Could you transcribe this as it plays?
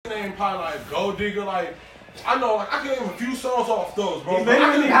probably like Gold Digger, like I know, like I can name a few songs off those, bro. He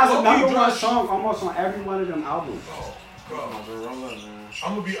literally has a number one song almost on every one of them albums. Bro, I'm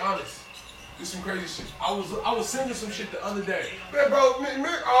gonna be honest. This some crazy shit. I was singing some shit the other day. Man, bro,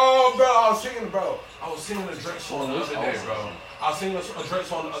 I was singing a Drake song the other day, bro. I was singing a Drake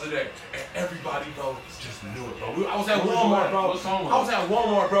song the other day, and everybody, bro, just knew it, bro. I was at Walmart, bro. I was at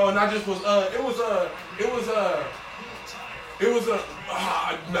Walmart, bro, and I just was, nah,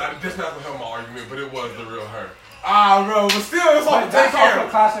 that's not gonna help my argument, but it was the real her. Bro, but still, it's all to take care of.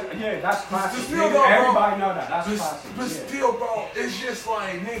 Classic. Yeah, that's classic. Still, though, everybody know that. That's classic. But still, bro, it's just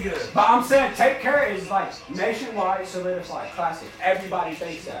like, nigga. But I'm saying, Take Care is like nationwide, so that it's like classic. Everybody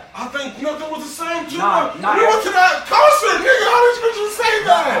thinks that. I think nothing was the same too. Nah, we went to that concert, nigga. How did you say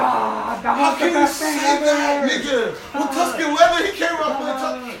that? How can you say that, nigga? With Tuscan Leather, he came out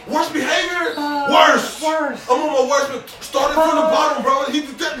with worst behavior. Worse. I'm on my worst. Started from the bottom, bro.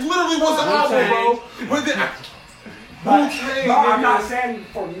 That literally was an album, bro. But then. But I'm not saying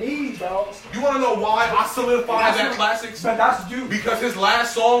for me, bro. You want to know why I solidified that classics? But that's you. Because his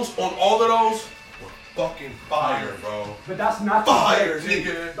last songs on all of those were fucking fire, bro. But that's not fire,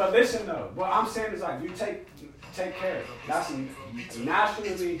 nigga. But listen though, what I'm saying is like you take Care. That's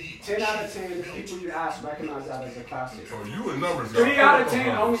nationally 10 out of 10 people you ask recognize that as a classic. Oh, you a numbers guy. 3 out of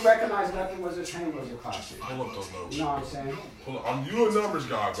 10 only recognize Nothing Was the Same was a classic. Pull up those numbers. You know what I'm saying? You a numbers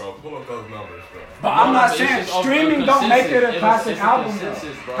guy, bro. Pull up those numbers, bro. But I'm not saying streaming don't make it a classic album, though.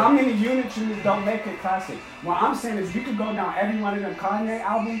 How many units don't make it classic? What I'm saying is you could go down every one of them Kanye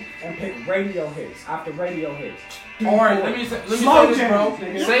albums and pick radio hits after radio hits. Alright, let me say this, bro. Say the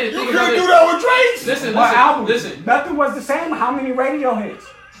thing you can't do that with Drake. Listen. Nothing Was the Same. How many radio hits?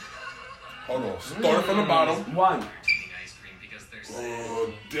 Hold on. Start from the bottom. One. I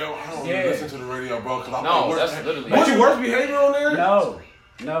don't really listen to the radio, bro. That's literally. Was your worst behavior on there?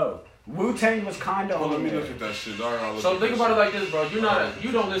 No. Wu-Tang was kind of. Well, let me look at that shit. So think about it like this, bro. You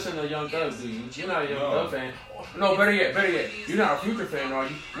don't listen to Young Thug, do you? You're not a Young Thug fan. No, better yet, you're not a Future fan, are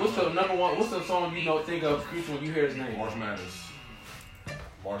you? What's the number one? What's the song you think of Future when you hear his name? March Madness.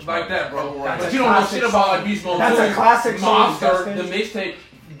 Like that, bro. But you don't know shit about like Beast Mode. That's a classic song. Monster, the mixtape.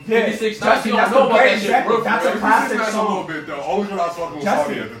 Yeah, 56 that's you don't know about that shit, bro. That's a classic song. A little bit though. Only because I was fucking with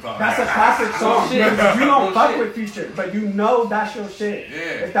Saudi at the time. That's a classic song. You don't fuck with Future, but you know that's your shit. Yeah.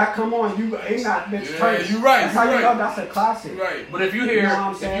 If that come on, you ain't that bitch turn. You right. That's how you know that's a classic. Right. But if you hear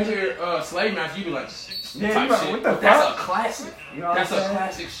Slave Master, you be like, yeah, you right. What the fuck? That's a classic. You know that's a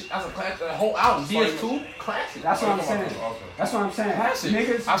classic shit. That's a classic. The whole album, DS2, classic. That's what I'm saying. That's what I'm saying. Classic.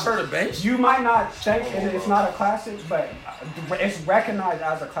 Niggas, I heard a bass. You might not think it's not a classic, but it's recognized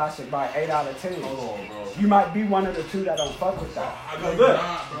as a classic by 8 out of 10. Hold on, bro. You might be one of the 2 that don't fuck with that. But look,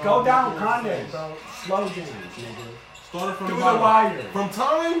 go down Kanye, bro. Slow jams, nigga. Started from the wire. From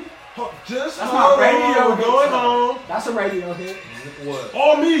time. That's not radio going home. That's a radio hit. What?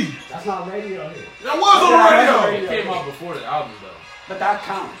 All Me. That's not a radio hit. That was on the radio. It came out before the album though. But that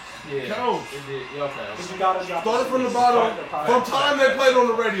counts. Yeah. Counts. It did. Yeah, okay. You gotta drop Started from the bottom. From time they played on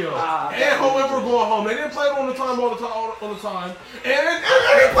the radio. And However Going Home. They didn't play it on the time all the time. And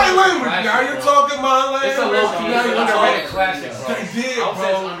they play language. Now you're talking my language. It's a low-key underrated classic, bro. They did, I'll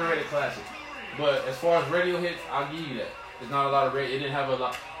say it's bro. an underrated classic. But as far as radio hits, I'll give you that. There's not a lot of radio. It didn't have a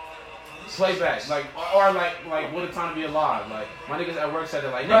lot. Playback, like What a Time to Be Alive. Like my niggas at work said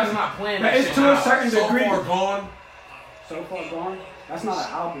that, like niggas not playing that shit. It's to a certain degree. So Far Gone. So Far Gone. That's not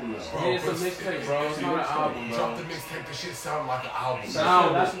an album, though. Yeah, it's a mixtape, bro. It's not an album, bro. Drop the mixtape. The shit sound like an album.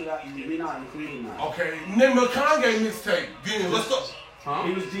 We're not including that. Okay, name a Kanye mixtape. Then let's go. Huh?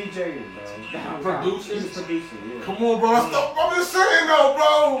 He was DJing, bro. Producing? He was producing, yeah. Come on, bro. I'm just saying, though,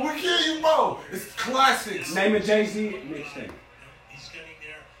 bro. We can't you, bro. It's classics. Name a Jay-Z mixtape.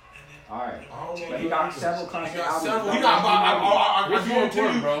 Alright. But he got several classic albums. I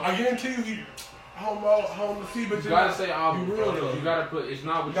guarantee you, I don't know, see, but you gotta say album, real, bro. You gotta put, it's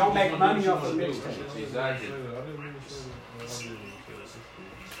not what don't you make money off of the mixtape. Exactly.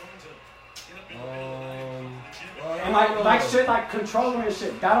 And like shit like Controller and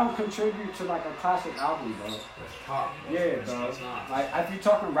shit, that don't contribute to like a classic album, bro. Yeah, bro. Like if you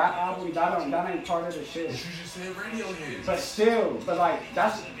talking rap album, that ain't part of the shit. But you just said radio hits. But still, like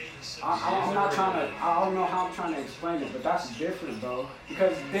that's I'm not trying to. I don't know how I'm trying to explain it, but that's different, bro.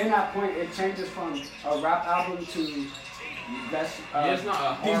 Because then that point it changes from a rap album to that's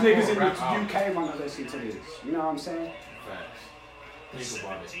these niggas in the UK want to listen to this. You know what I'm saying? Facts. Think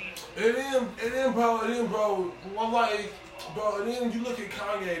about it. And then, bro. I'm like, bro. And then you look at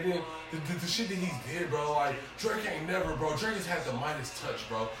Kanye, and then the shit that he's did, bro. Like Drake ain't never, bro. Drake has had the Midas touch,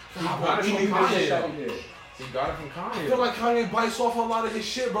 bro. He He got it from I Kanye. feel like Kanye bites off a lot of his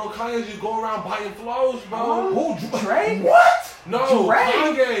shit, bro. Kanye just go around biting flows, bro. Who? Drake? What? No, Drake?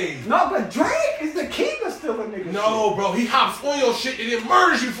 Kanye. No, but Drake is the king of stealing niggas. No, bro. He hops on your shit and then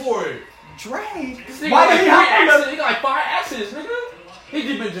murders you for it. Drake? Why did he hop on He got like 5 accidents, nigga. He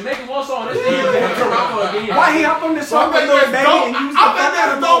just been Jamaican one song. This nigga Toronto again. Why he hop on the song with Lil Baby and use the I think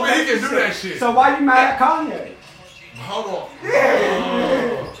that's dope, but he can do that shit. So why you mad at Kanye? Hold on.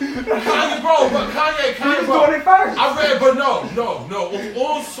 Kanye, bro, but Kanye, bro. Doing it first. I read, but no.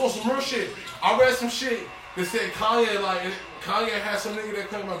 On some real shit. I read some shit that said Kanye had some nigga that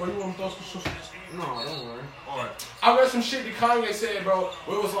came out, bro. You want me to throw some shit? No, don't worry. Alright. I read some shit that Kanye said, bro,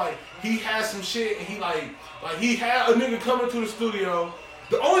 where it was like, he had some shit and he like he had a nigga come into the studio.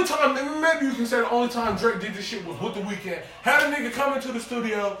 The only time, maybe you can say the only time Drake did this shit was with The Weeknd. Had a nigga come into the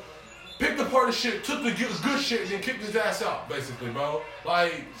studio, picked apart the shit, took the good shit, and then kicked his ass out, basically, bro.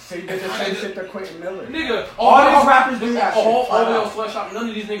 Like, see, they just say shit to Quentin Miller. Nigga, all these rappers do that shit. All Sweatshop, none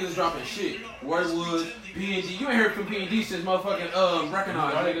of these niggas is dropping shit. Wordwood, P&D, you ain't heard from P&D since motherfucking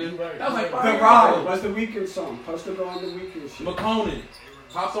Recognize, nigga. Right. That was like The Ride was the Weeknd song. Supposed to go on the Weeknd shit. McConan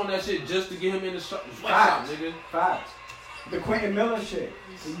hops on that shit just to get him in the sweatshop, nigga. Facts. The Quentin Miller shit.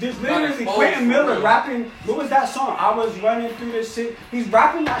 There's literally Quentin Miller rapping. What was that song? I was running through this shit. He's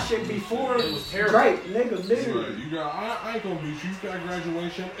rapping that shit before Drake, nigga, literally. You got, I ain't gonna beat you. You got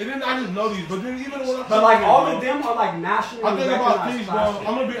Graduation, and then I just know these. But then even when But like all of them are like nationally I think about recognized these, bro. classics.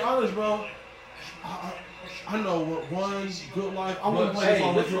 I'm gonna be honest, bro. I know what one Good Life. I wouldn't play this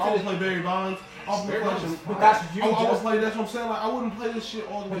song with you. I would play Barry Bonds. But that's you. I would play. That's what I'm saying. Like I wouldn't play this shit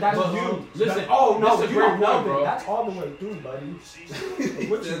all the way. But that's you. Listen, oh no, listen, you don't know, bro. That's all the way through, buddy.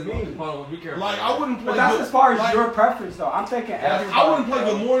 What you mean? Hold on, be careful. Like I wouldn't play. But that's good, as far as like, your preference, though. I'm thinking everybody. I wouldn't play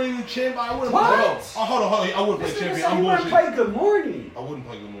Good Morning, Champ. I wouldn't What? play. Oh, hold on. I wouldn't play This nigga Champion. said I'm he wouldn't bullshit. play Good Morning. I wouldn't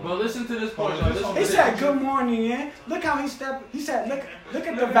play Good Morning. But listen to this point, Oh, though. this Listen song to He this. said good morning, yeah. Look how he stepped. He said, look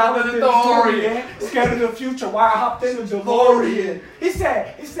at the valedictorian. Scared of the future. Why I hopped in the DeLorean. He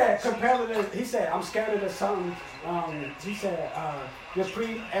said, compared to this, he said, I'm scared of the something. He said, you're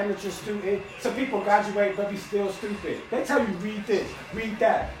pre-amateur student. Some people graduate but be still stupid. They tell you read this, read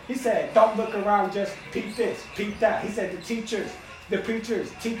that. He said, don't look around, just peep this, peep that. He said, the teachers, the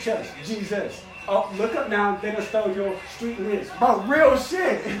preachers, teach us, Jesus. Oh, look up now, they done stole your street list. Bro, real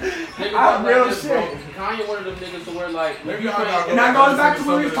shit. I'm real this, shit. bro. Kanye one of them niggas to where like Maybe you I play- gotta And that goes back to Some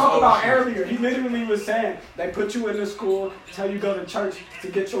what we of was this talking old about shit. earlier. He literally was saying they put you in the school, tell you go to church to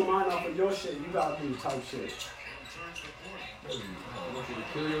get your mind off of your shit. You gotta do type shit. I want you to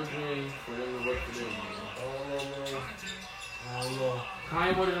kill your dreams for them to work for them. I don't know.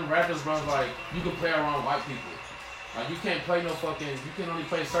 Kanye one of them rappers, bro, like you can play around white people. Like you can't play no fucking. You can only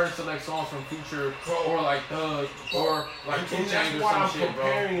play certain select songs from Future or like Thug or like 2 And Chainz that's or why some I'm shit, bro.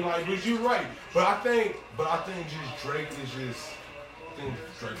 comparing, like, but you're right. But I think just Drake is just. I think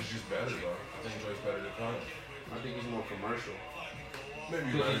Drake is just better, though. I think Drake's better than Kanye. I think he's more commercial.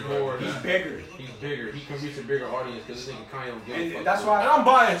 Maybe Because he's better. more. He's bigger. He's bigger. He can reach a bigger audience because this nigga Kanye don't give a fuck. And that's And why, I'm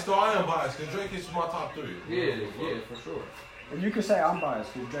biased, though. I am biased because Drake is my top 3. Yeah, for sure. and you can say I'm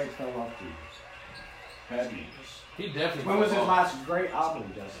biased because Drake fell off too. Heavy. He definitely. When was his fell off. last great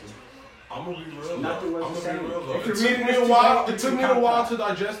album, Justin? I'm gonna be real. Nothing was I'm the gonna be same. real, though. If you're It took reading me this a while. today, It took you me can a while count to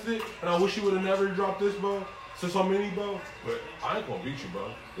digest it, and I wish you would have never dropped this, bro. Since so many, bro. But I ain't gonna beat you,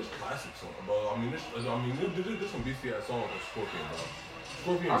 bro. This classic song, bro. I mean, this some beastie ass song with Scorpion, bro.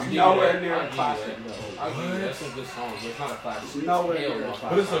 Scorpion. I beat give you. you Nowhere that. near I a give you classic, that. though. I give you that. That's some good songs, but it's not a classic. Nowhere Hell near a no. classic.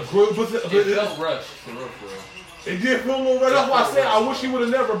 But it's a good. It felt rushed, for real, for real. It did feel a little right. That's why I said I wish he would have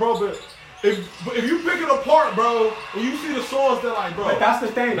never, bro. But if you pick it apart, bro, and you see the songs that like, bro. But that's the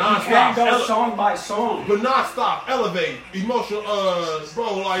thing. You Non-stop. can't go song by song. But non-stop, elevate, emotional,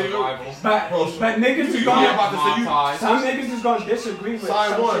 bro, like, Survival. But niggas is you gonna. about to say you. Montage. Some niggas is gonna disagree with Side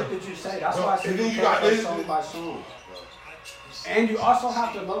some one. shit that you say. That's Bro, why I said and you then you can't got- go song by song. And you also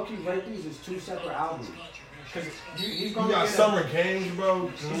have to low-key rate these as 2 separate albums. Because he's You gonna got get Summer Games, bro.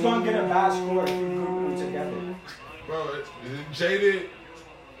 he's gonna get a bad score if you group them together. Bro, Jaded.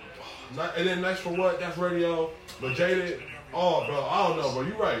 And then Next for What? That's Radio. But Jaded. Oh, bro, I don't know, bro.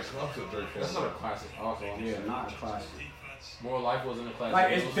 You right. I'm still Drake fan. That's not a classic. Also, I'm Yeah, saying. not a classic. More Life wasn't a classic.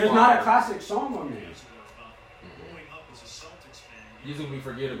 Like, It was there's fire. not a classic song on there. These will be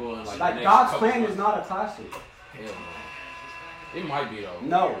forgettable in like the Like, next God's couple Plan is months. not a classic. Hell no. It might be though.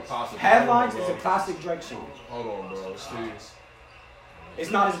 No. Possibly. Headlines Bro. is a classic Drake song. Hold on, bro. See. It's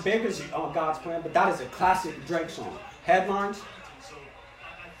not as big as God's Plan, but that is a classic Drake song. Headlines,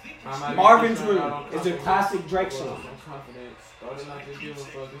 I might be Marvin's concerned Room out on is a confidence. classic Drake song. I'm confident. Started not to give a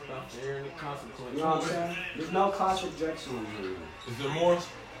fuck. It's not fair and the consequence. You know what I'm saying? There's no classic Drake songs here. Is there more?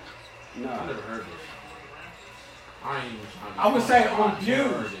 I No. never heard this. I would say on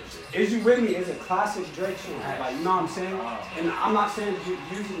Views, Is You With Me is a classic Drake song. Like, you know what I'm saying? And I'm not saying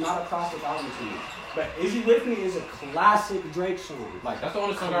Views is not a classic album to me. But Is You With Me is a classic Drake song. Like, that's the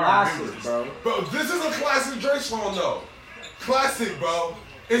only song I remember, bro. Bro, this is a classic Drake song, though. Classic, bro.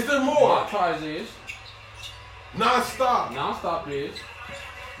 Is there more? Baptized is. Non-stop. Non-stop is.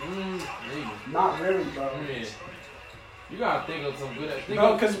 Not really, bro. Yeah. You gotta think of some good.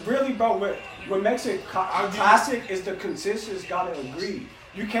 Bro, because really, bro, what makes it classic is the consensus gotta agree.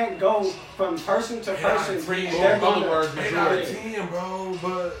 You can't go from person to person. Other words,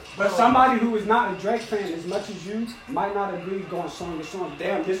 but somebody who is not a Drake fan as much as you might not agree going song to song.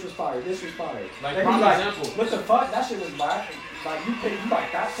 Damn, this was fire. This was fire. Like, prime example. What the fuck? That shit was whack. Like, you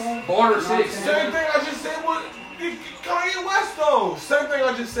like that song? Border 6. Same thing I just said with Kanye West, though. Same thing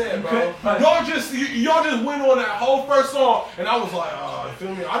I just said, bro. Y'all just went on that whole first song, and I was like, you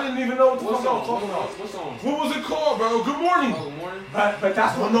feel me? I didn't even know what the fuck I was talking about. What song? What was it called, bro? Good Morning. Good Morning. But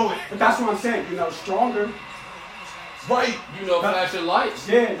that's what But that's what I'm saying. You know, Stronger. Right. You know, Flashing Lights.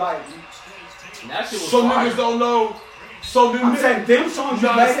 Yeah, like. That shit was some fire. niggas don't know. So I'm saying them songs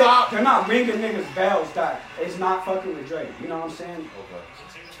you made, they're not ringing niggas bells that it's not fucking with Drake. You know what I'm saying? Okay.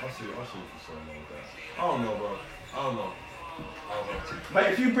 I see what you're saying about that. I don't know, bro. I don't know.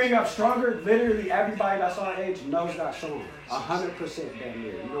 But if you bring up Stronger, literally everybody that's our age knows that song. 100% damn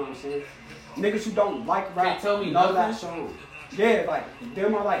near. You know what I'm saying? Niggas who don't like rap know that song. Yeah, like,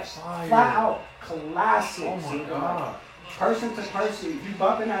 them are like flat out classics. Oh my God. Person to person, you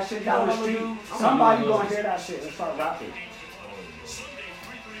bumping that shit down the street, somebody gonna hear that shit and start rapping.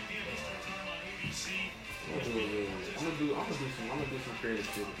 I'm gonna do some creative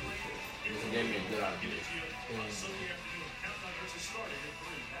shit with this shit. It gave me a good idea.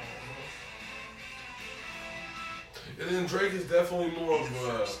 And then Drake is definitely more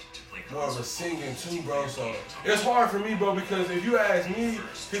of a singing too, bro. So it's hard for me, bro, because if you ask me,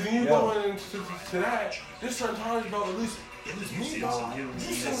 because when you go into that, there's certain times, bro, at least me, bro. You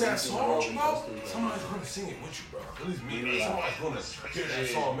sing that song, bro, somebody's gonna sing it with you, bro. At least me, somebody's gonna hear that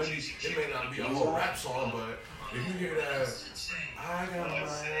song. Maybe it may not be a whole rap song, but if you hear that, I got my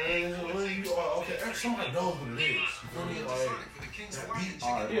hands on you, okay, somebody knows what it is. You feel me? Like that beat,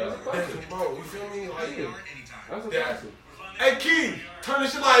 yeah, bro. You feel me? Like that's a classic. Hey Key, turn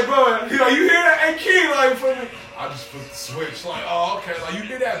this shit like, bro. You hear that? Hey Key, like, for me. I just put the switch, like, oh, okay, like you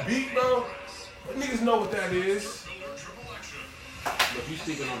hear that beat, bro? But niggas know what that is. But you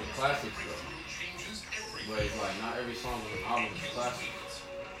speaking on the classics, though. But it's like not every song on the album is a classic.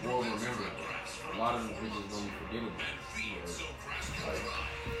 We'll remember it. A lot of them bitches don't forget it.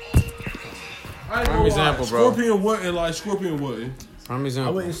 Prime example, bro. Scorpion wasn't. Prime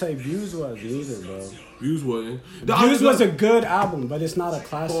example. I wouldn't say Views was either, bro. Views wasn't. Views was a good album, but it's not a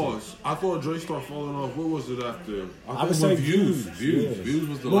classic. Pause. I thought Drake started falling off. What was it after? I would say Views. Views. Views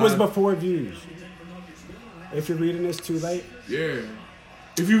was the What was before Views? If you're reading this too late? Yeah.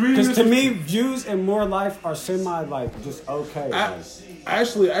 If you read this, because to me, Views and More Life are semi like just okay.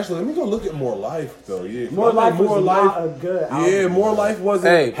 Actually, let me go look at More Life though. Yeah, More Life was not a good album. Yeah, More Life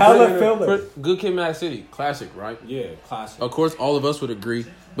wasn't. Hella filler. Good Kid, Mad City, classic, right? Yeah, classic. Of course, all of us would agree,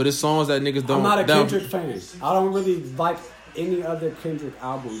 but it's songs that niggas don't. I'm not a Kendrick fan. I don't really like any other Kendrick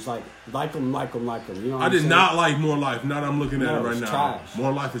albums. Like them. You know what I did not like More Life. Now that I'm looking at it right now. Trash.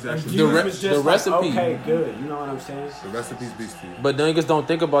 More Life is actually the recipe. Okay, good. You know what I'm saying? The recipe's beastie. But niggas don't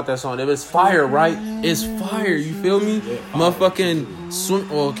think about that song. If it's fire, right? It's fire. You feel me? Motherfucking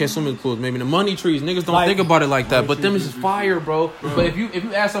swimming pools. Maybe the Money Trees. Niggas don't think about it like that. But them is fire, bro. But if you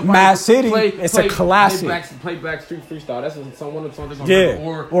ask somebody, Mad City, it's a classic. Play Backstreet Freestyle. That's one of the songs they're gonna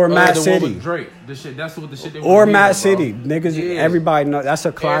remember. Or Mad the City. One with Drake. That's what the shit they or Mad Mad City. Niggas, everybody know that's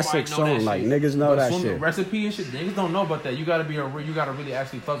a classic song. Like niggas know that shit. Recipe and shit. Niggas don't know about that. You gotta really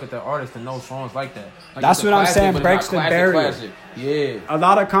actually fuck with that artist and know songs like that. Like, that's what I'm saying. Breaks the barrier. Classic. Yeah. A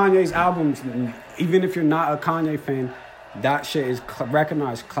lot of Kanye's albums, even if you're not a Kanye fan, that shit is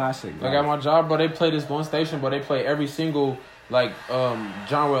recognized classic. Like at my job, bro, they play this one station, but they play every single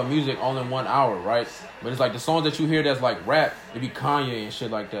genre of music all in 1 hour, right? But it's like the songs that you hear that's like rap, it be Kanye and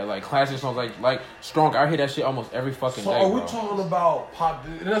shit like that. Like classic songs like Strong. I hear that shit almost every fucking day. So are we talking about pop?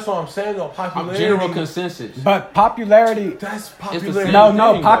 That's what I'm saying though. Popularity. General consensus. But popularity. That's popularity.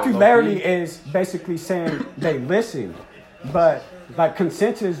 No. Popularity is basically saying they listened, but like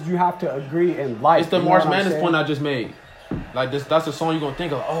consensus, you have to agree and like. It's the March Madness point I just made. Like that's a song you're gonna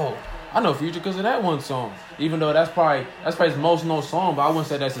think of. Oh, I know Future because of that one song. Even though that's probably his most known song, but I wouldn't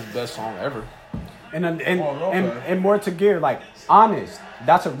say that's his best song ever. And more to gear, like Honest,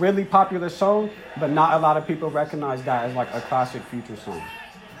 that's a really popular song, but not a lot of people recognize that as like a classic Future song.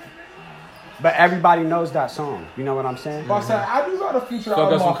 But everybody knows that song. You know what I'm saying? But I said, I do got a Future So album.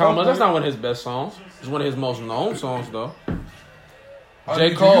 got some I commas. fuck That's with. not one of his best songs. It's one of his most known songs though. J.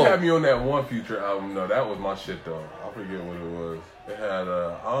 J. Cole. Cole. You had me on that one Future album. No, that was my shit though. I forget what it was. It had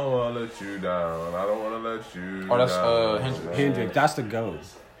I don't wanna let you down. I don't wanna let you. Oh, that's down. Hendrix. Hendrix, that's the GOAT.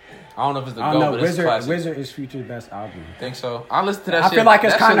 I don't know if it's the I don't GOAT, know. but it's classic. Wizard is Future's best album. Think so? I listen to that I shit. feel like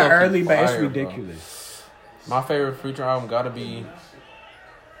it's That shit kind of low-key early, but it's fire, bro. ridiculous. My favorite Future album gotta be.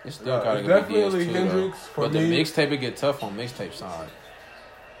 It's still Yeah, gotta it's be definitely DS2, Hendrix though. for But the me. mixtape it get tough on mixtape side.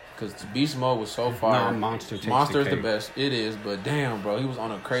 Cause Beast Mode was so fire. Nah, Monster takes Monster is the the cake. best. It is, but damn, bro, he was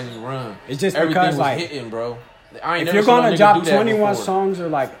on a crazy run. It's just Everything because, was like, hitting, bro. I ain't If never you're seen no gonna nigga drop do that 21 before. songs or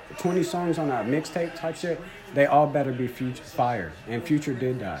like 20 songs on a mixtape type shit, they all better be Future fire. And Future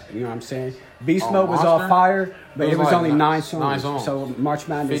did that. You know what I'm saying? Beast On Mode was all Monster? fire, but It it was was like only 9 songs. 9 songs. So March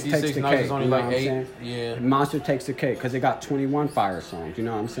Madness 56 takes the nights cake. is only You know like what I'm 8. saying? Yeah. Monster takes the cake because it got 21 fire songs. You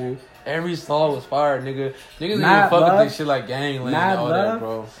know what I'm saying? Every song was fire, nigga. Niggas didn't even Mad fuck Love? with this shit like Gangland Mad and all Love? that,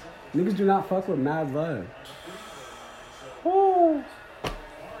 bro. Niggas do not fuck with Mad Love.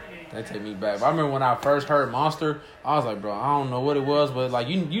 That take me back. But I remember when I first heard Monster, I was like, bro, I don't know what it was, but like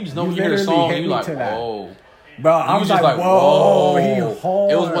you just know You when you hear the literally song, hit and you me like, to that. whoa. Bro, I You was just like, whoa, he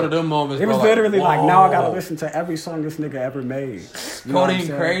hard. It was one of them moments. It was bro, literally like, now I gotta whoa. listen to every song this nigga ever made. You know what I'm Codeine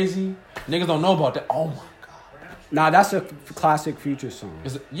saying? Crazy. Niggas don't know about that. Oh my god. Nah, that's a classic Future song.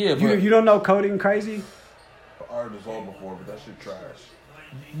 Yeah, but You don't know Codeine Crazy? I heard this all before, but that shit trash.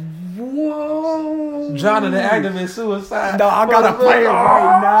 Whoa. John and the Activist Suicide. No, I gotta play it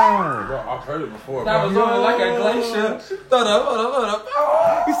right now. Bro, I've heard it before. That bro. was on like a glacier. Hold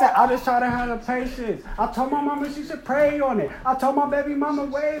up. He said, I just try to have the patience. I told my mama she should pray on it. I told my baby mama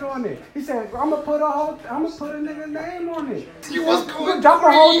wait on it. He said, I'm gonna put a nigga name on it. You was going Drop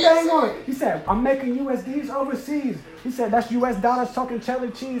a whole thing on it. He said, I'm making USDs overseas. He said, that's US dollars talking cheddar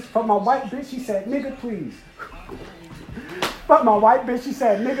cheese. For my white bitch, he said, nigga please. Fuck my white bitch, she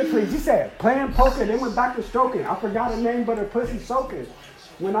said, nigga please. He said, playing poker, then went back to stroking. I forgot her name, but her pussy soaking.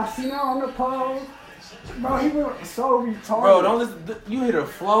 When I seen her on the pole, bro, he was so retarded. Bro, don't listen. You hear the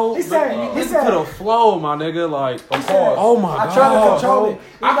flow. He said- listen to the flow, my nigga. Like, oh my I god. tried to control it.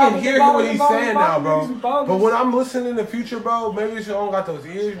 I can hear what he's saying now, bro. But when I'm listening to Future, bro, maybe it's you don't got those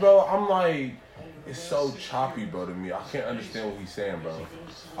ears, bro. I'm like, it's so choppy, bro, to me. I can't understand what he's saying, bro.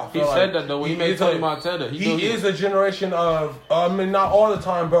 I He feel said that though when he made is Tony a- Montana. He is a generation of, I mean, not all the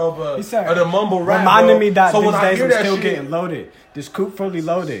time, bro, but He said, of the mumble rap, reminding bro. me that So these when I days hear I'm that still shit, getting loaded. This coupe fully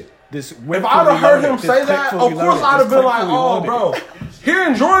loaded. This whip if I'd fully have heard loaded. him This say clip that, fully of course loaded. I'd have This been clip like, fully oh, loaded. bro.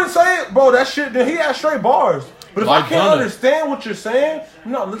 Hearing Jordan say it, bro, that shit, then he had straight bars. But if Like I can't Gunna. understand what you're saying,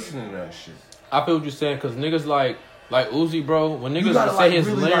 I'm not listening to that shit. I feel what you're saying because niggas like Uzi, bro. When niggas gotta, say like, his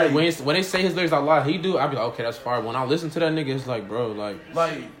really, lyrics, like- when they say his lyrics out loud, he do. I be like, okay, that's fire. When I listen to that nigga, it's like, bro, like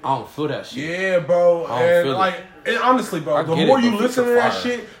Like, I don't feel that shit. yeah, bro. I don't And feel it. like, and honestly, bro, I the get more it, you but listen to Future that fire.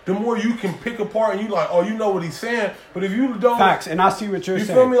 shit, the more you can pick apart and you like, oh, you know what he's saying. But if you don't, Facts, and I see what you're You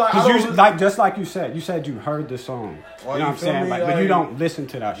saying. feel me? Like, I 'Cause don't you, listen- like just like you said you heard the song. Well, you know you what I'm feel saying? me? Like, but you Like- don't listen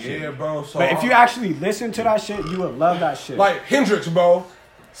to that shit. yeah, bro. So But if you actually listen to that shit, you would love that shit. like Hendrix, bro,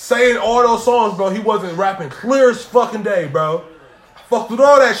 saying all those songs, bro, he wasn't rapping clear as fucking day, bro. I fucked with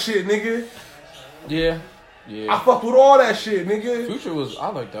all that shit, nigga. Yeah, I yeah. fucked with all that shit, nigga. Future was. I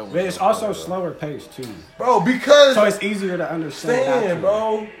like that one. but it's also slower paced too, Bro, because so it's easier to understand. stand, naturally.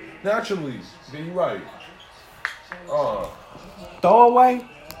 bro. Naturally. Yeah, you right. Throwaway,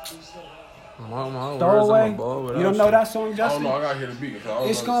 My throwaway. words on my ball, but You don't know that song, I don't Justin? know, I gotta hear the beat. 'Cause I don't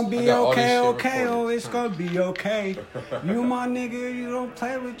It's know gonna this. be got all this okay, shit okay, recorded. oh, it's gonna be okay. You my nigga, you don't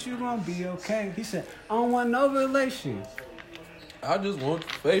play with you, gonna be okay. He said, I don't want no relation. I just want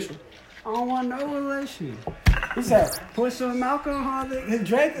facial. I don't want no relation. He said, put some alcohol in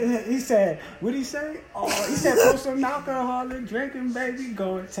Drake. He said, what'd he say? Oh, he said, put some alcohol in Drake and baby,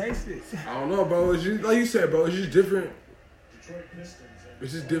 go and taste it. I don't know, bro. It's just, like you said, bro, it's just different.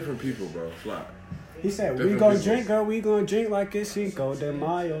 It's just different people, bro. Flat. He said, we Different gon' people. drink, girl, we gon' drink like it's Cinco de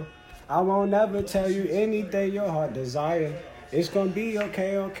Mayo. I won't never tell you anything your heart desire. It's gonna be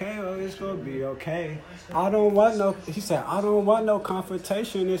okay, okay, oh, it's gonna be okay. I don't want no, he said, I don't want no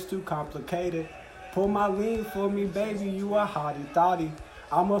confrontation, it's too complicated. Pull my lean for me, baby, you a hottie thotty.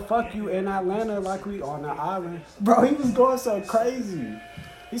 I'ma fuck you in Atlanta like we on the island. Bro, he was going so crazy.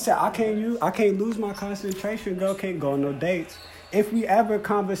 He said, I can't lose my concentration, girl, can't go on no dates. If we ever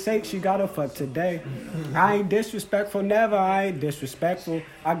conversate, she gotta fuck today. I ain't disrespectful, never, I ain't disrespectful.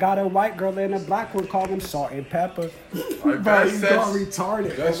 I got a white girl and a black one, call them salt and pepper. Like, Bro, you going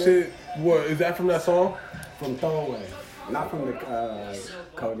retarded. That shit, what, is that from that song? From Throwaway. Not from the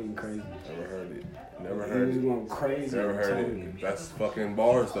Codeine Crazy. Never heard it. Never heard He it. was going crazy. Never heard I'm telling it. you. That's fucking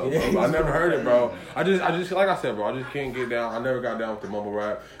bars though, Yeah, bro. I never heard it, bro. I just like I said, bro. I just can't get down. I never got down with the mumble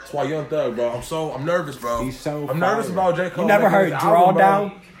rap. That's why Young Thug, bro. I'm nervous, bro. He's so I'm nervous fire. about J. Cole. You never making heard this album, bro.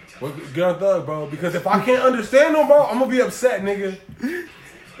 Drawdown? With Young Thug, bro. Because if I can't understand him, bro, I'm gonna be upset, nigga.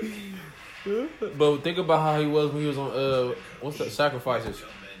 But think about how he was when he was on what's that? Sacrifices.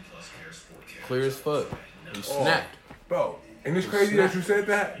 Clear as fuck. He snapped. Bro, and it's crazy that you said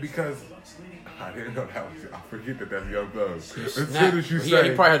that because I didn't know that was. I forget that that's Young Thug. As soon as you Yeah, say,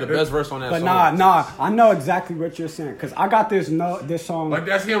 he probably had the best verse on that But song. nah, I know exactly what you're saying. Because I got this song. like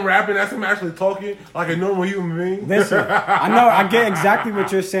that's him rapping. That's him actually talking like a normal human being. Listen, I get exactly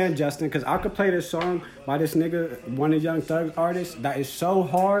what you're saying, Justin, because I could play this song by this nigga, one of Young Thug's artists, that is so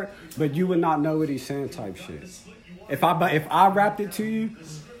hard, but you would not know what he's saying type shit. If I rapped it to you,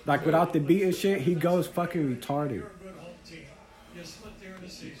 like without the beat and shit, he goes fucking retarded.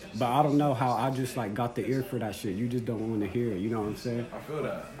 But I don't know how I just like got the ear for that shit. You just don't want to hear it. You know what I'm saying? I feel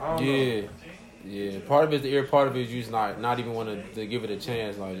that. I don't know. Yeah. Yeah. Part of it's the ear, part of it is you just not even want to give it a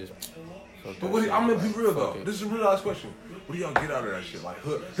chance. Like just. But I'm gonna be real though. it. This is a real last question. What do y'all get out of that shit? Like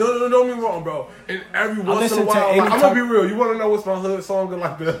hood? No, don't get me wrong, bro. And every once in a listen to while, any like, I'm gonna type- be real. You wanna know what's my hood song? And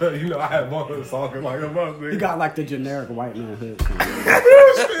like the, I had one hood song in like a month. He Nigga. got like the generic white man hood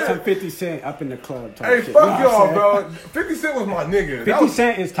song. Some 50 Cent up in the club type Hey, shit. fuck You know what I'm y'all, saying? bro. 50 Cent was my nigga. 50 That was,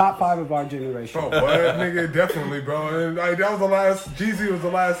 Cent is top 5 of our generation. bro, what, nigga? Definitely, bro. And like that was the last. Jeezy was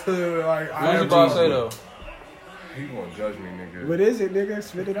the last hood. Like What was you about to say though? He gonna judge me, nigga. What is it, nigga?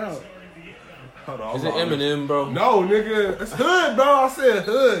 Spit it out. Hold on, Is it I'm lying. Eminem, bro? No, nigga. It's hood, bro. I said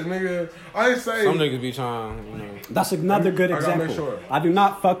hood, nigga. I ain't say. Some niggas be trying, you know. That's another good I gotta make example. sure. I do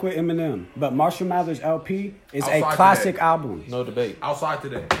not fuck with Eminem, but Marshall Mathers LP is a Outside classic today. album No debate. outside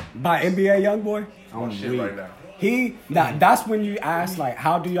today. by NBA YoungBoy. I'm shit weak. right now. That's when you ask like,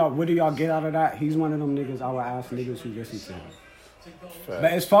 what do y'all get out of that? He's one of them niggas I would ask niggas who listen to him. But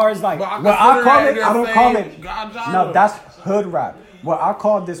as far as like, But I what I consider call that it, I don't the call same it. genre. No, that's hood rap. What I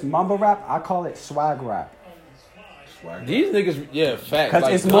call this mumble rap, I call it swag rap. These niggas, yeah, facts. Because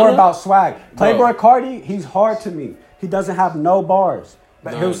Like, it's more Gunna, about swag. Playboy Bro. Cardi, he's hard to me. He doesn't have no bars.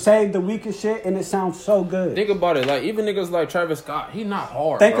 But None. he'll say the weakest shit and it sounds so good. Think about it. Like even niggas like Travis Scott, he not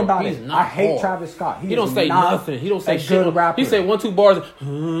hard. Think bro. about He's it. Not I hate hard. Travis Scott. He don't is say not nothing. He don't say a shit. good rapper. He say 1-2 bars. All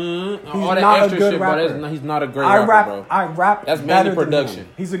that not a extra good shit, rapper. bro. He's not a great I rapper, rap. bro. I rap. That's mainly better than production. him.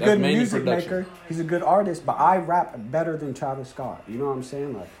 He's a That's good mainly music production. maker. He's a good artist, but I rap better than Travis Scott. You know what I'm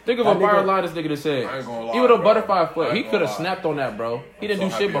saying? Like Think of that a viral nigga- line this nigga that said. I ain't gonna lie, Even though bro. Butterfly I Foot, ain't he gonna could have lie. snapped on that, bro. He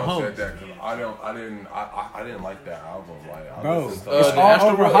didn't So do shit but happy y'all home. said that 'cause I didn't like that album. Like, I Bro, listened to it's it. The all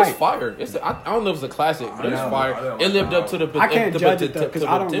Astro World, it's overhyped. fire. I don't know if it's a classic, but it's I fire. didn't It like lived the up to the I can't the- judge the- it though because to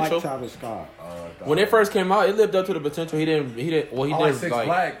I the don't like potential. Travis Scott. When it first came out, it lived up to the potential. He didn't. Well, he I like didn't 6 like.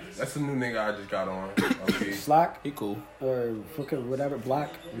 Black. That's a new nigga I just got on. Okay. Slack He cool. or fucking whatever, black.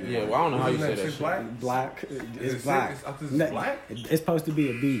 Yeah, well, I don't know how you What's say his name, that 6 shit. Black? Black. Is It's it black. six? I think it's No, black? It's supposed to be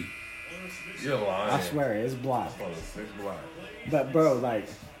a B. You're lying. I swear, it's black. Oh, it's 6 Black. But bro, like,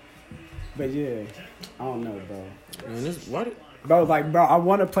 but yeah, I don't know, bro. Man, this what? Bro, like, bro, I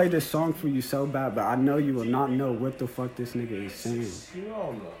want to play this song for you so bad, but I know you will not know what the fuck this nigga is saying. You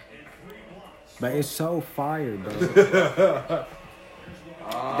don't know. But it's so fire, bro.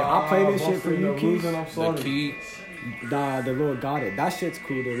 I play this shit for you, Keith. I'm The sorry. key. Nah, the Lord got it. That shit's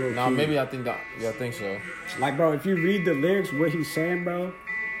cool, the Lord. Nah, maybe I think that. Yeah, I think so. Like, bro, if you read the lyrics, what he's saying, bro,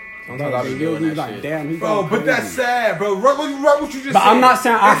 Sometimes I be you'll doing be that like, shit. damn, he's Bro, going but crazy. that's sad, bro. Right what you just But said. I'm not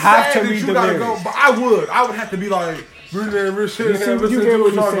saying I It's have sad to that read you the gotta lyrics. Go, but I would have to be like, reading that real shit You and see- then you listen hear to what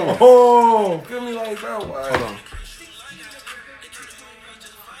it. he's and saying. go, oh, feel me like, bro, what? Hold on.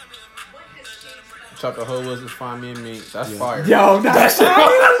 Chop the whole woods, just find me and me. That's fire. Yo, that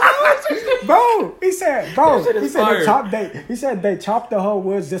shit. Bro, he said, That shit is fire. he said they chopped the whole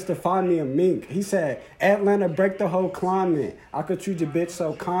woods just to find me a mink. He said, Atlanta break the whole climate. I could treat your bitch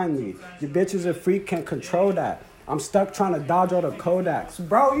so kindly. Your bitch is a freak, can't control that. I'm stuck trying to dodge all the Kodaks.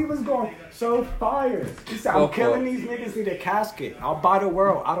 Bro, he was going so fire. He said, I'm killing these niggas, need a casket. I'll buy the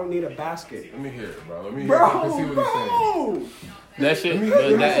world. I don't need a basket. Let me hear it, bro. Let me hear it. I can see what he's saying. Bro. That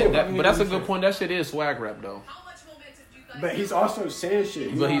shit. But that's a good point. That shit is swag rap though. But he's also saying shit.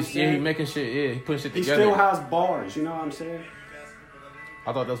 You know But what I'm he saying? making shit. Yeah, he putting shit He together. still has bars, you know what I'm saying?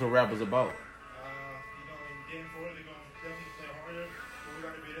 I thought that's what rap was about. Game 4, they're going to definitely play harder, but we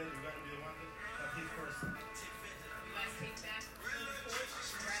got to be ready. We got to be the one that hit first.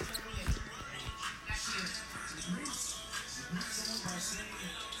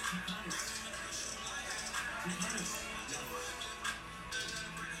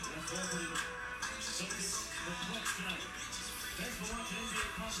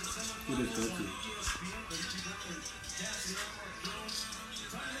 Who this go to?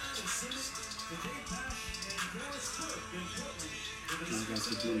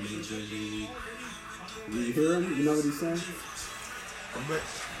 You hear him? You know what he's saying?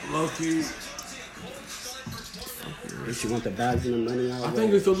 Low key. If you want the bags and the money out. I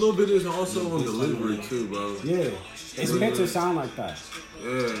think it's a little bit is also on delivery too, bro. Yeah. It's meant to sound like that.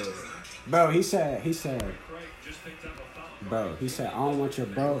 Yeah. Bro, he said, bro, he said, I don't want your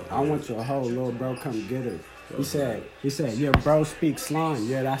bro, I want your whole little bro, come get her. He said, your bro speaks slime.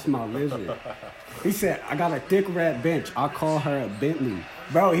 Yeah, that's my lizard. He said, I got a thick red bench. I call her a Bentley.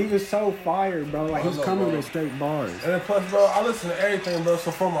 Bro, he was so fired, bro. Like, he's coming with straight bars. And then plus, bro, I listen to everything, bro.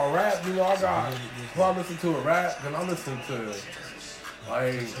 So for my rap, you know, when I listen to a rap, then I listen to, like, I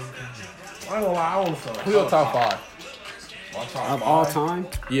ain't gonna lie, I want to Who's your top 5? My top Of 5? all time?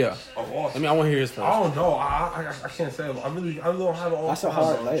 Yeah. Of all I mean, I want to hear his first. I don't know. I can't say. I don't have an all. That's a time,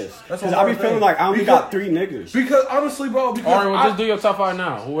 hard bro. list. That's Because I be feeling like I only got 3 niggas. Because honestly, bro, because Alright, well, just do your top 5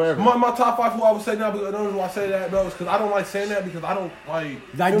 now. Whoever. my top 5, who I would say now, because the reason why I say that, bro, is because I don't like saying that because I don't like.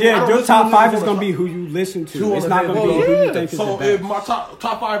 Like, I yeah, don't your listen top to 5 niggas is on going to the be who you listen to. Two It's on not the going to day. be who you Yeah. think is the So best. if my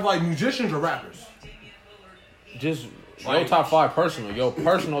top 5 like musicians or rappers, Just your top 5 personal. Your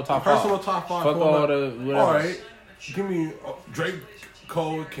personal top 5. personal top 5. Fuck all the whatever. All right, give me Drake,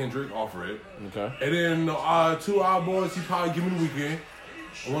 Cole, Kendrick off of it, Okay. and then 2 Out Boys. He probably give me the Weeknd.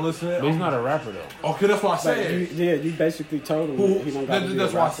 I want to listen to that. But he's not a rapper though. Okay, that's what I But said. you basically told him he don't got to be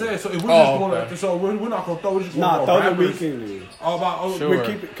That's a what I rapper. said. So if we're just going okay. after, so we're not gonna throw. We're just Nah, gonna throw go the rappers. Weeknd in. All about Sure. We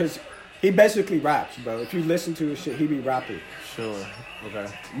keep it because he basically raps, bro. If you listen to his shit, he be rapping. Sure. Okay.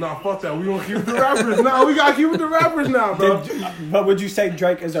 Nah, fuck that. We gonna keep it the rappers. Nah, we gotta keep it the rappers now, bro. But would you say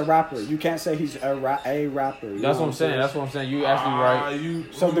Drake is a rapper? You can't say he's a rapper. You That's know what I'm saying. That's what I'm saying. You actually right.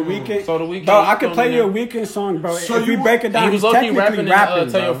 So the Weeknd. So the Weeknd. Bro, I could play you a Weeknd song, bro. So if we you- break it down, He was he's lucky technically rapping.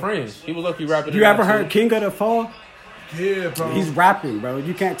 rapping, Tell your bro. friends. He was lucky rapping. You ever heard King of the Fall? Yeah, bro. He's rapping, bro.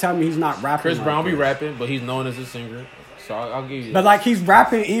 You can't tell me he's not rapping. Chris like Brown be that. rapping, but he's known as a singer. So I'll give you. But like he's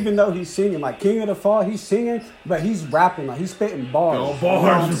rapping even though he's singing. Like King of the Fall, he's singing, but he's rapping. Like he's spitting bars. Yo, You know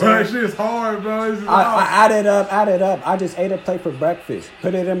what I'm bars, bro. That saying? shit is hard, bro. It's I hard. added up. I just ate a plate for breakfast.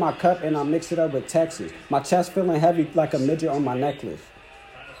 Put it in my cup and I mixed it up with Texas. My chest feeling heavy like a midget on my necklace.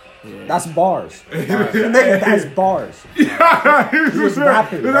 That's bars. Nigga, that's bars. He's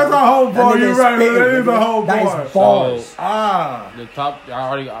rapping, That's bro. a whole That bar. nigga You're is right. spitting, That is a nigga. whole That bar. is bars. Ah. The top.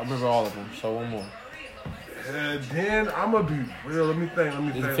 I remember all of them. So one more. And then I'm gonna be real. Let me think.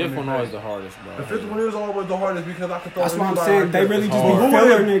 The fifth one always the hardest, bro. The fifth one is always the hardest because I can throw. That's what I'm anybody saying. right They there. really It's just be hard.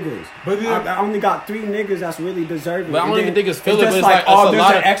 filler niggas. But then- I only got 3 niggas that's really deserving. But I And don't even then think it's filler. But just it's like oh, it's a there's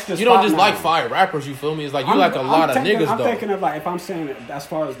lot an of extra You don't spot just now. like 5 rappers. You feel me? It's like you like a lot of niggas I'm though. thinking of like if I'm saying as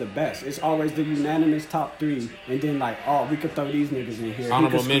far as the best, it's always the unanimous top 3, and then like we could throw these niggas in here.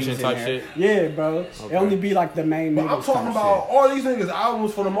 Honorable He could mention squeeze in type there. shit? Yeah, bro. It only be like the main But niggas. I'm talking type about all these niggas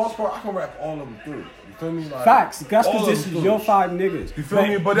albums for the most part. I can rap all of them through. You feel me? Like, facts. That's all because of this them is through. your 5 niggas. You feel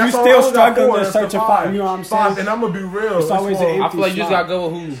me? But you that's all- I still only got struggling 4, to that's search the a 5. You know what I'm saying? And I'm gonna be real. It's always an I empty feel like you just slot. gotta go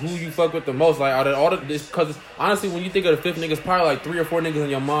with who you fuck with the most. Like out of all of this, because honestly, when you think of the fifth niggas, probably like 3 or 4 niggas in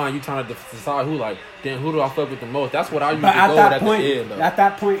your mind. You trying to decide who like, then who do I fuck with the most? That's what I usually But at go that with point, at the end. Though. at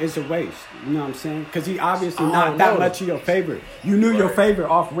that point, it's a waste. You know what I'm saying? Because he obviously I not don't that know. much of your favorite. You knew your favorite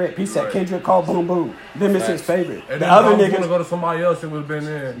off rip. He said Right. Kendrick Cole, boom, boom. Them is his Facts. favorite. And The then other if I was gonna niggas, go to somebody else, it would have been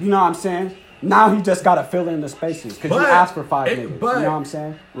in. you know what I'm saying? Now he just got to fill in the spaces because you But- asked for 5 niggas. but- You know what I'm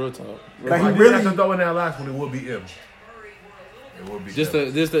saying? Real talk. But If he I did really, have to throw in that last one, it would be him. It would be Just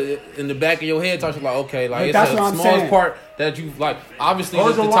him. the in the back of your head, talking like okay, like But it's that's the what I'm smallest saying. part that you like. Obviously,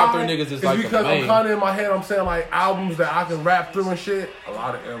 just the Reason top why 3 niggas is is like the because I'm main. kind of in my head. I'm saying like albums that I can rap through and shit. A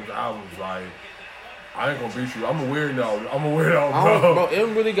lot of M's albums like I ain't gonna beat you. I'm a weirdo. I'm a weirdo, I don't, bro. bro,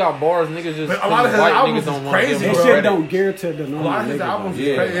 it really got bars. Niggas just But a lot of his white albums niggas don't is want to crazy, give this him bro. shit credit. don't gear to the A normal lot of his nigga. albums bro. is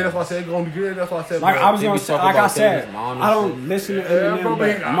Yeah. crazy. That's why I said it's gonna be good. That's why I said Like bro, I was He gonna be say, talking like I about said, Kendrick's mom and I don't shit. listen to Yeah, Eminem, bro, but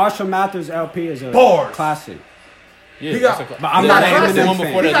he but got- Marshall Mathers LP is a Bars. classic. Yeah, He got- that's a- but I'm yeah, not an that's the Eminem one fan.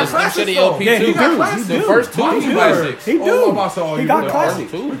 before He that. got The Slim classics, Shady though. LP Yeah, too. he do. classics. He The do. first two He do. classics. He Oh, do. I'm about to say, He you got the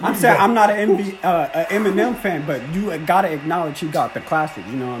classics. first two. I'm saying I'm not an Eminem fan, but you gotta acknowledge he got the classics.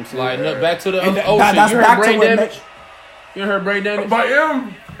 You know what I'm saying? Like no, back to the And oh that- shit. that's You back heard to brain what damage? You heard brain damage? By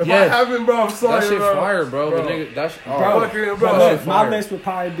him. If Yes. I haven't, bro, I'm sorry, That shit bro. fire, bro. But nigga, that's Bro, fucking but bro. look, Shit my fire. list would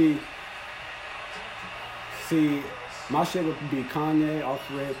probably be. See, my shit would be Kanye off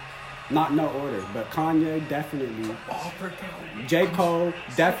rip. Not no order, but Kanye definitely. J. Cole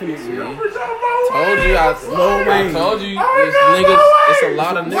definitely. Told you, I Wayne. told you, this niggas. It's a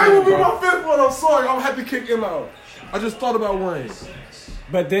lot of Wayne will niggas, be bro. my fifth one. I'm sorry. I'm gonna have to kick him out. I just thought about Wayne.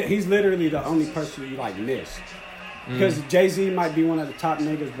 But he's literally the only person you like miss. Because Jay-Z might be one of the top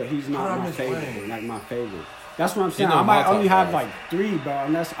niggas, but he's not my favorite. Like my favorite. That's what I'm saying. I might only have like 3, bro,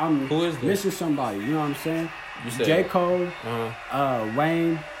 unless I'm missing somebody. You know what I'm saying? You said J. Cole,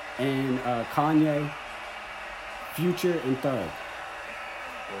 Wayne, and Kanye, Future, and Thug.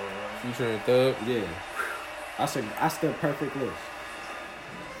 Future and Thug. Yeah. That's the perfect list.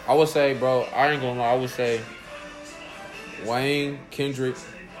 I would say, bro, I ain't gonna lie, I would say Wayne, Kendrick,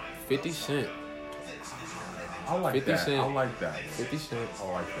 50 Cent. I like 50 that. Cent. I like that. 50 Cent.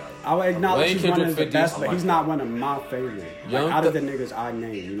 I like that. I would acknowledge Wayne, he's one Kendrick, of the 50, best, but like he's not one of my favorite. Young Like, out of the niggas I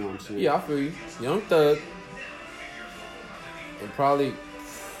name, you know what I'm saying? Yeah, I feel you. Young Thug. And probably,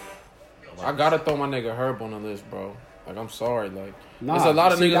 I gotta throw my nigga Herb on the list, bro. Like, I'm sorry. Like, there's a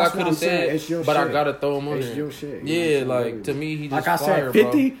lot of niggas I could have said, but I gotta throw him on there. It's your shit. Yeah, like, to me, he just like I fire, said,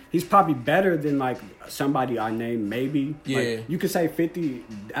 50, bro. he's probably better than, like, somebody I named, maybe. Yeah. Like, you could say 50,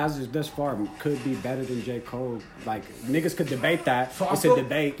 as is this far, could be better than J. Cole. Like, niggas could debate that. So it's a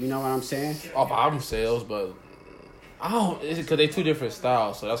debate, you know what I'm saying? Off album sales, but I don't, because they 2 different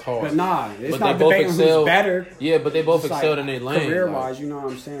styles, so that's hard. But nah, it's But not they both debating excel. who's better. Yeah, but they both It's excelled like, in their lane. career-wise, like, you know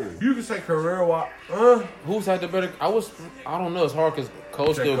what I'm saying? You can say career-wise. who's had the better? I don't know. It's hard because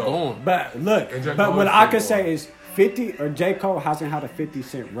Cole's J. still Cole. going. But look, And J. but Cole what is I still could say going. is 50 or J. Cole hasn't had a 50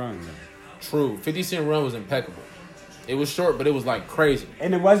 Cent run though. True. 50 Cent run was impeccable. It was short, but it was like crazy.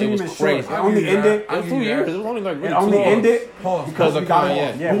 And it wasn't It was even crazy. short. It only ended. It was 2 years. It was only like It really only 2 ended because of we got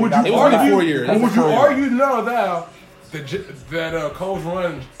Kanye. off. Yeah, But would we got you It was off. only argue? 4 years. But would you That's argue now that Cole's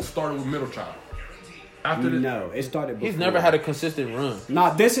run started with Middle Child? After the No, it started before. He's never had a consistent run.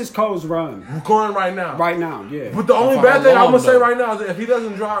 Nah, this is Cole's run. going right now. Right now, yeah. But the only For bad how thing I'm long, gonna say though? right now is that if he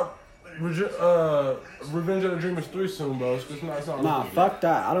doesn't drop Revenge of the Dreamers 3 soon, bro, it's not. Nah, fuck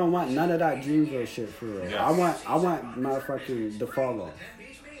that. I don't want none of that Dreamville shit for real. Yes. I want motherfucking the fall off.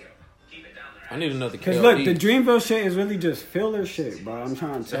 I need another Cause KLD. look, the Dreamville shit is really just filler shit, bro. I'm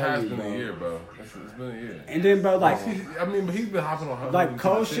trying to It tell has you, been bro. a year, bro. It's been a year. And then, bro, like, I mean, but he's been hopping on her. like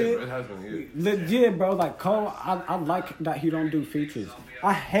Cole shit. But it has been a year. Legit, bro. Like Cole, I like that he don't do features.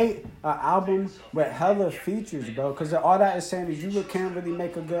 I hate an album with hella features, bro. Cause all that is saying is you can't really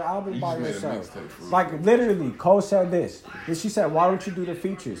make a good album by just made a yourself. mixtape for real. Like literally, Cole said this, and she said, "Why don't you do the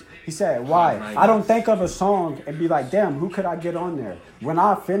features?" He said, "Why? I don't think of a song and be like, damn, who could I get on there? When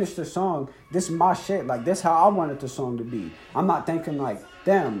I finish the song, this is my shit. Like this how I wanted the song to be. I'm not thinking like."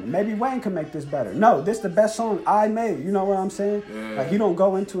 Damn, maybe Wayne can make this better. No, this the best song I made. You know what I'm saying? Yeah. Like, you don't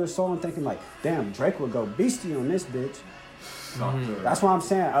go into a song thinking like, damn, Drake would go beastie on this bitch. That's what I'm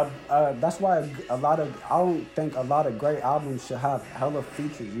saying. That's why I don't think a lot of great albums should have hella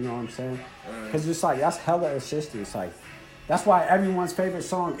features. You know what I'm saying? Because it's like, that's hella assistance. Like, that's why everyone's favorite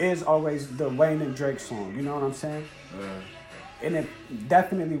song is always the Wayne and Drake song. You know what I'm saying? And it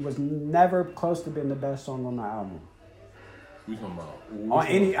definitely was never close to being the best song on the album. We talking about On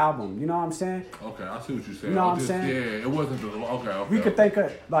any album, you know what I'm saying? Okay, I see what you're saying. You know what I'm saying? Yeah, it wasn't the okay. We could think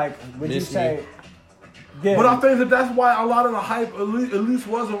of like, would you Miss say? Yeah, But I think that's why a lot of the hype at least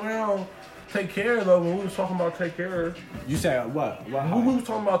was around Take Care though. When we was talking about Take Care, you said what? we was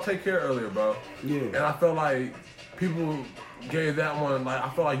talking about Take Care earlier, bro. Yeah. And I felt like people gave that one like I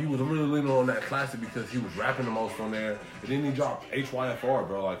felt like he was really leaning on that classic because he was rapping the most on there. And then he dropped HYFR,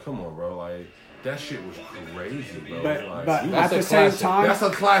 bro. Like, come on, bro. Like. That shit was crazy, bro. But, like, but at That's a the same classic. time, that's a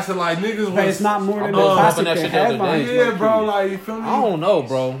classic. Like niggas was. but it's not more than I'm a bumping classic that than shit the other headlines. day. Yeah, bro. Like you feel me? I don't know,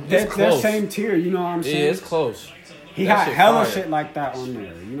 bro. They're It's close. same tier, you know what I'm Yeah, saying? it's close. He that had shit hella fire. shit like that on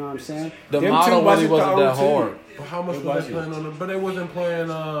there, you know what I'm saying? The Them model two really wasn't the that O2. hard. But how much It was wasn't. they playing on the? But they wasn't playing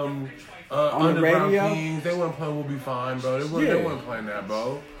On the Underground radio? Kings. They weren't playing We'll Be Fine, bro. They weren't. Yeah. They weren't playing that,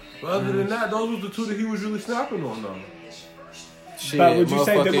 bro. But other than that, those was the two that he was really snapping on, though. Shit, But would you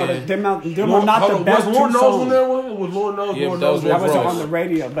say them are not the best Was Lord two Knows on songs? there one? Was Lord Knows? Yeah, Lord that was Knows. That Rick wasn't Ross. on the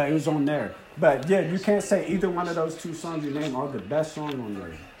radio, but it was on there. But yeah, you can't say either one of those two songs you name are the best song on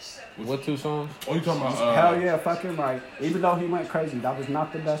there. What 2 songs? Oh, you talking about? Hell yeah, fucking right. Even though he went crazy, that was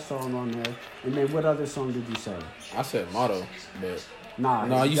not the best song on there. And then what other song did you say? I said Motto, but Nah.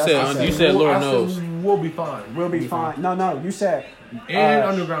 No, you that's- said- I you said Lord I Knows. We'll Be Fine. We'll be fine. No, you said And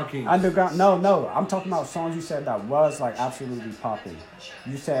Underground Kings. Underground. No, I'm talking about songs you said that was like absolutely popping.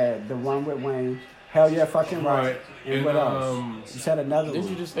 You said the one with Wayne. Hell yeah, fucking right. Right. And, And, what else? You said another didn't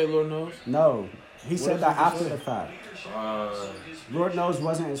one. you just say Lord knows? No, he said else that did you after say? the fact. Uh, Lord Knows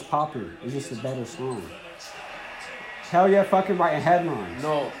wasn't as popular. It's just a better song. Hell yeah, fucking right. And Headlines.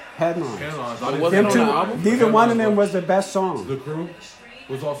 No. Headlines. Headlines. It I didn't wasn't Them on say the two, album? neither one of them Headlines was the best song. The Crew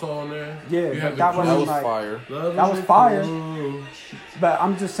was also on there. Yeah, You but had The that Crew. That was like- fire. Love that is was the fire. Crew. But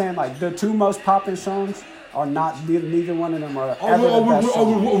I'm just saying, like, the two most popping songs are not. Neither one of them are ever the best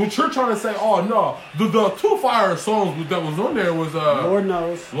songs. What you're trying to say? Oh no, the two fire songs that was on there was Lord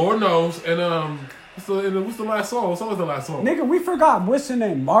Knows, and what's the last song? What was the last song? Nigga, we forgot. What's the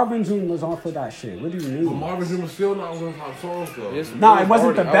name? Marvin June was on for that shit. What do you mean? But Marvin June was still not one of the top songs though. It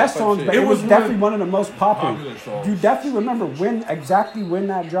wasn't the best songs, but it was definitely one of the most popular songs. You definitely remember when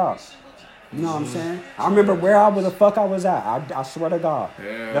that dropped. You know what I'm saying? I remember where the fuck I was at. I swear to God.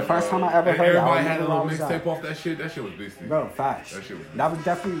 Yeah, the first time I ever heard it, everybody had a little mixtape off that shit. That shit was beastie. Bro, facts. That was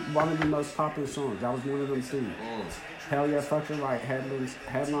definitely one of the most popular songs. That was one of them too. Hell yeah, fucking right.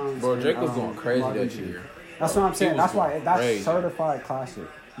 Headlines. Bro, Drake was going crazy that year. That's what I'm saying. That's why that's crazy. certified classic.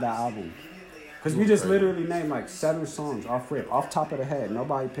 That album. Because we just literally named like 7 songs off top of the head.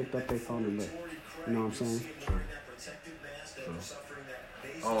 Nobody picked up their phone and looked. You know what I'm saying?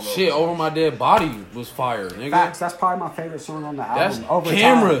 Shit, Over My Dead Body was fire, nigga. Facts. That's probably my favorite song on the album. That's over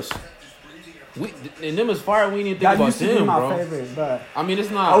Cameras. Time. And them is fire. We didn't think that about used to them, be my bro. favorite, but I mean,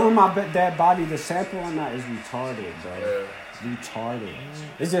 it's not. Over My Dead Body, the sample on that is retarded, bro. Retarded.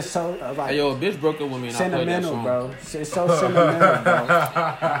 It's just so like. Hey, yo, a bitch broke up with me and I played that sentimental, song. bro. It's so sentimental,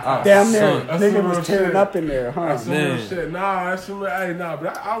 bro. Damn near, nigga was tearing up in there, huh? That's some real shit. Nah, that's some real. Hey, nah,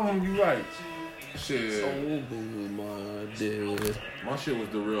 but that album, you right. Shit. My shit was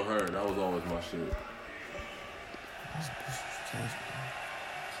The Real Her. That was always my shit.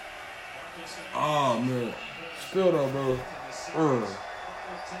 Oh, man. Spill though, bro.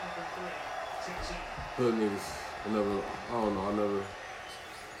 Hood niggas. I never.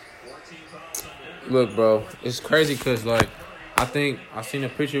 Look, bro, it's crazy because, like, I think I seen a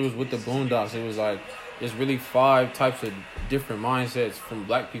picture. It was with the Boondocks. It was like, there's really 5 types of different mindsets from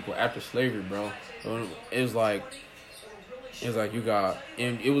black people after slavery, bro. It was like you got,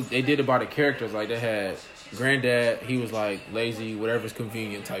 and they did it by the characters. Like, they had Granddad, he was like lazy, whatever's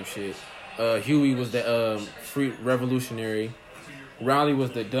convenient type shit. Huey was the free revolutionary. Riley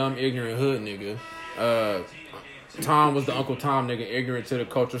was the dumb, ignorant hood nigga. Tom was the Uncle Tom nigga, ignorant to the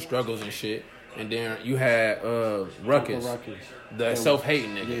cultural struggles and shit. And then you had Ruckus, the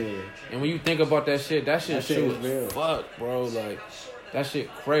self-hating nigga. Yeah. And when you think about that shit was fuck, bro. Like, that shit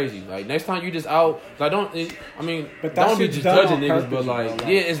crazy. Like, next time you just out, like, don't be just judging niggas, but like, bro,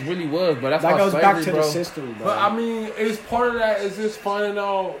 it really was. But that's that how goes slavery, back to bro. the system, bro. But I mean, it's part of that is just finding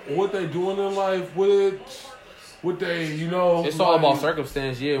out what they doing in life with what they, you know. It's all about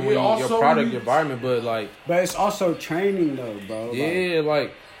circumstance, when your product, your environment, but like. But it's also training though, bro. Yeah,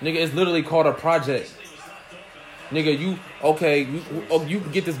 like nigga, it's literally called a project. Nigga, you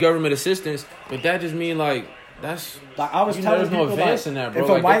can get this government assistance, but that just mean like that's like I was telling there's people, no advance like, in that, bro. If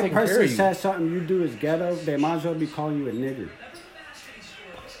like, a white person says something you do is ghetto, they might as well be calling you a nigger.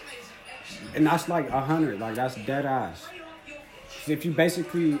 And that's like 100, like that's dead ass. If you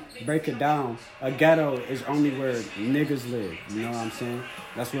basically break it down, a ghetto is only where niggas live. You know what I'm saying?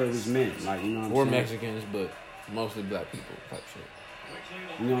 That's what it was meant. Like, you know what I'm saying? Or Mexicans, but mostly black people type shit.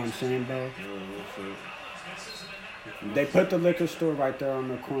 You know what I'm saying, bro? They put the liquor store right there on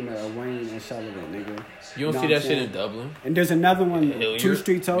the corner of Wayne and Sullivan, nigga. You don't see that shit in Dublin? And there's another one Hilliard, 2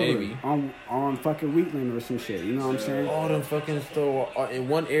 streets over maybe. on fucking Wheatland or some shit. You know what I'm saying? All them fucking stores are in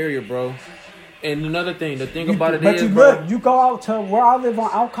one area, bro. And another thing, the thing about it is, look, you go out to where I live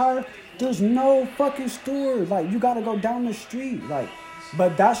on Alcott, there's no fucking store. Like, you gotta go down the street. Like,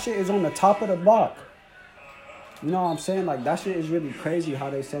 but that shit is on the top of the block. You know what I'm saying? Like, that shit is really crazy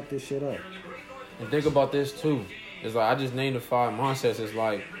how they set this shit up. And think about this too. It's like, I just named the 5 mindsets. It's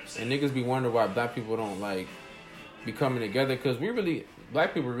like, and niggas be wondering why black people don't like be coming together, because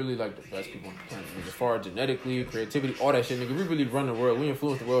black people really like the best people on the planet. As far as genetically, creativity, all that shit, nigga, we really run the world. We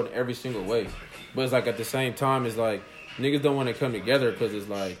influence the world in every single way. But it's like, at the same time, it's like, niggas don't want to come together because it's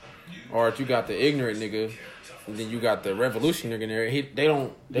like, alright, you got the ignorant nigga, and then you got the revolutionary nigga. They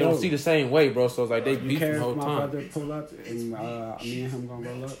don't see the same way, bro. So it's like they beef the whole time. My brother pull up and me and him gonna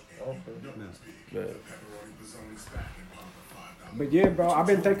roll up. Okay. But yeah, bro, I've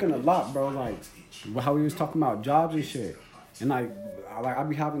been thinking a lot, bro. Like how we was talking about jobs and shit, and like I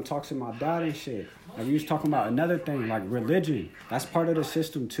be having talks with my dad and shit. Like we was talking about another thing, like religion. That's part of the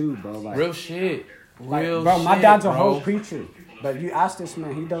system too, bro. Like real shit. Bro, my dad's a whole preacher. But you ask this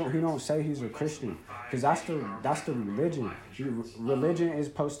man, he don't say he's a Christian, because that's the religion. Religion is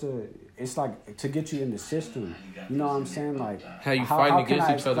supposed to, it's like to get you in the system. You know what I'm saying? Like how you fighting against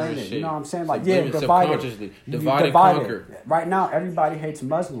each other and it? shit. You know what I'm saying? Like subconsciously, divide and conquer. Right now, everybody hates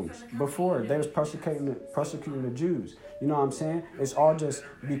Muslims. Before they was persecuting the Jews. You know what I'm saying? It's all just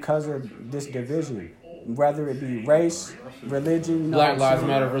because of this division. Whether it be race, religion, you know Black Lives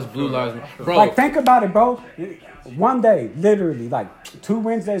Matter versus Blue Lives Matter. Bro. Like, think about it, bro. One day, literally, like 2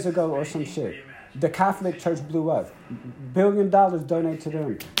 Wednesdays ago or some shit, the Catholic Church blew up. $1 billion donated to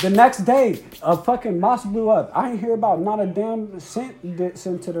them. The next day, a fucking mosque blew up. I ain't hear about not a damn cent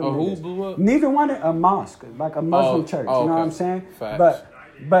sent to them. Who blew up? Neither one, a mosque, like a Muslim church. You know what I'm saying? Facts.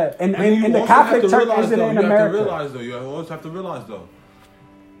 But and the Catholic Church isn't in America. You always have to realize though.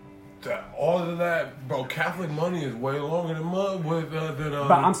 That all of that, bro, Catholic money is way longer than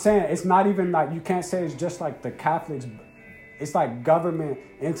But I'm saying it's not even like, you can't say it's just like the Catholics. It's like government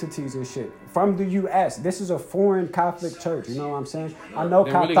entities and shit from the U.S. This is a foreign Catholic church. You know what I'm saying? I know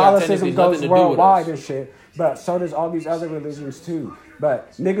Catholicism goes worldwide and shit, but so does all these other religions too.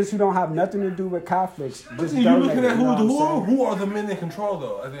 But niggas who don't have nothing to do with Catholics just you donate. Looking at who are the men in control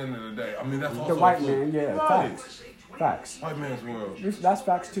though? At the end of the day, I mean that's also the white man. Yeah, right. Facts. White man's world. That's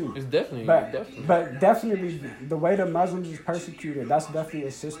facts too. It's definitely, but definitely the way the Muslims is persecuted, that's definitely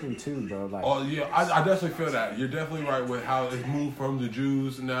a system too, bro. Like, oh yeah, I definitely feel that. You're definitely right with how it's moved from the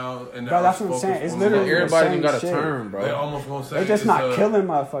Jews now, and now bro, that's what I'm saying. It's literally everybody got a shit. turn, bro. They almost gonna say they're just not killing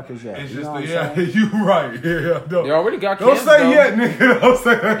motherfuckers yet. It's you know just what you right. Yeah, they already got. Don't camps, say though. yet, nigga. Don't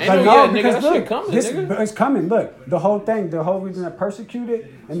say that. Ain't no yet, nigga. That shit coming, nigga. It's coming. Look, the whole reason they're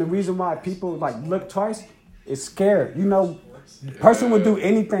persecuted, and the reason why people like look twice is scared. You know. The person would do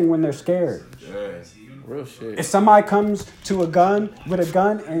anything when they're scared. Yeah. Real shit. If somebody comes to a gun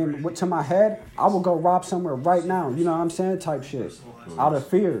and to my head, I will go rob somewhere right now. You know what I'm saying? Type shit. Out of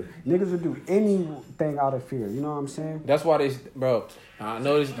fear. Niggas would do anything out of fear. You know what I'm saying? That's why they, bro. I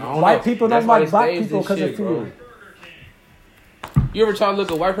know this. White people don't like black people because of fear. Bro. You ever try to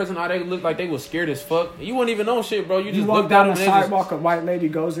look a white person how they look like they was scared as fuck? You wouldn't even know shit, bro. You just walk look down the sidewalk, a white lady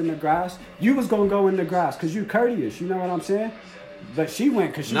goes in the grass. You was gonna go in the grass because you courteous. You know what I'm saying? But she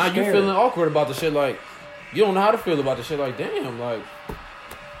went because she's scared. Now you feeling awkward about the shit. Like you don't know how to feel about the shit. Like damn, like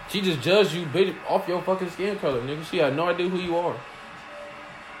she just judged you bitch off your fucking skin color, nigga. She had no idea who you are.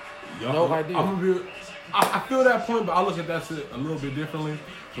 No idea. I feel that point, but I look at that shit a little bit differently.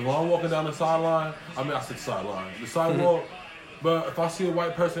 So when I'm walking down the sideline, I said sideline, the sidewalk. But if I see a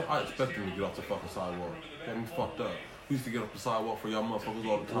white person, I expect them to get off the fucking sidewalk. Got me fucked up. We used to get off the sidewalk for y'all motherfuckers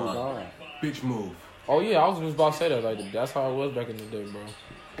all the time. Bitch move. Oh yeah, I was just about to say that. Like that's how it was back in the day, bro.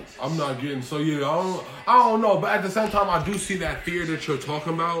 I'm not getting so yeah. I don't know, but at the same time, I do see that fear that you're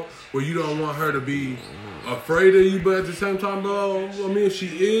talking about, where you don't want her to be afraid of you, but at the same time, bro, I mean, if she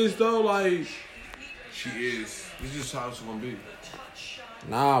is though, like she is. It's just how it's gonna be.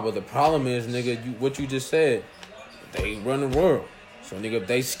 Nah, but the problem is, nigga, what you just said. They run the world. So, nigga, if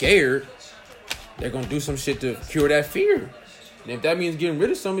they scared, they're going to do some shit to cure that fear. And if that means getting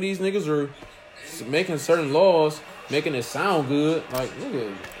rid of some of these niggas or making certain laws, making it sound good, like,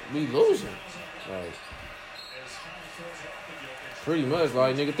 nigga, we losing. Like, pretty much.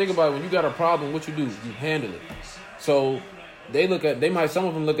 Like, nigga, think about it. When you got a problem, what you do? You handle it. So, some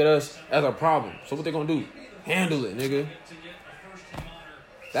of them look at us as a problem. So, what they going to do? Handle it, nigga.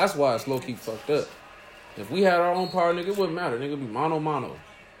 That's why it's low-key fucked up. If we had our own power, nigga, it wouldn't matter. Nigga, it'd be mano.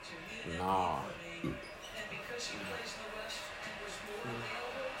 Nah.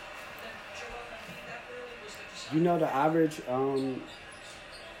 You know the average,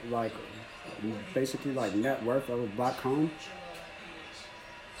 like, basically like net worth of a black home?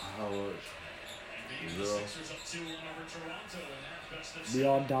 How much? Zero. We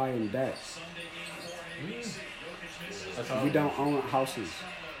all die in debt. We don't own houses.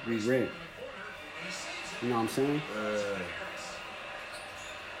 We rent. You know what I'm saying?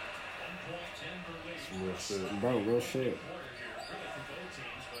 Real shit. Bro, real shit.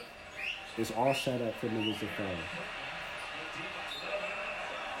 It's all set up for niggas to fail.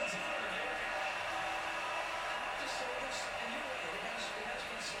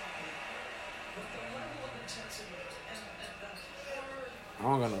 I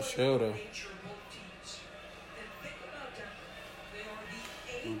don't got no shell, though.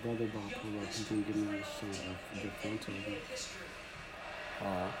 My brother bought pull up. He can give me a shit of the photo of it.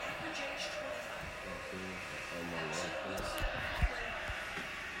 Alright.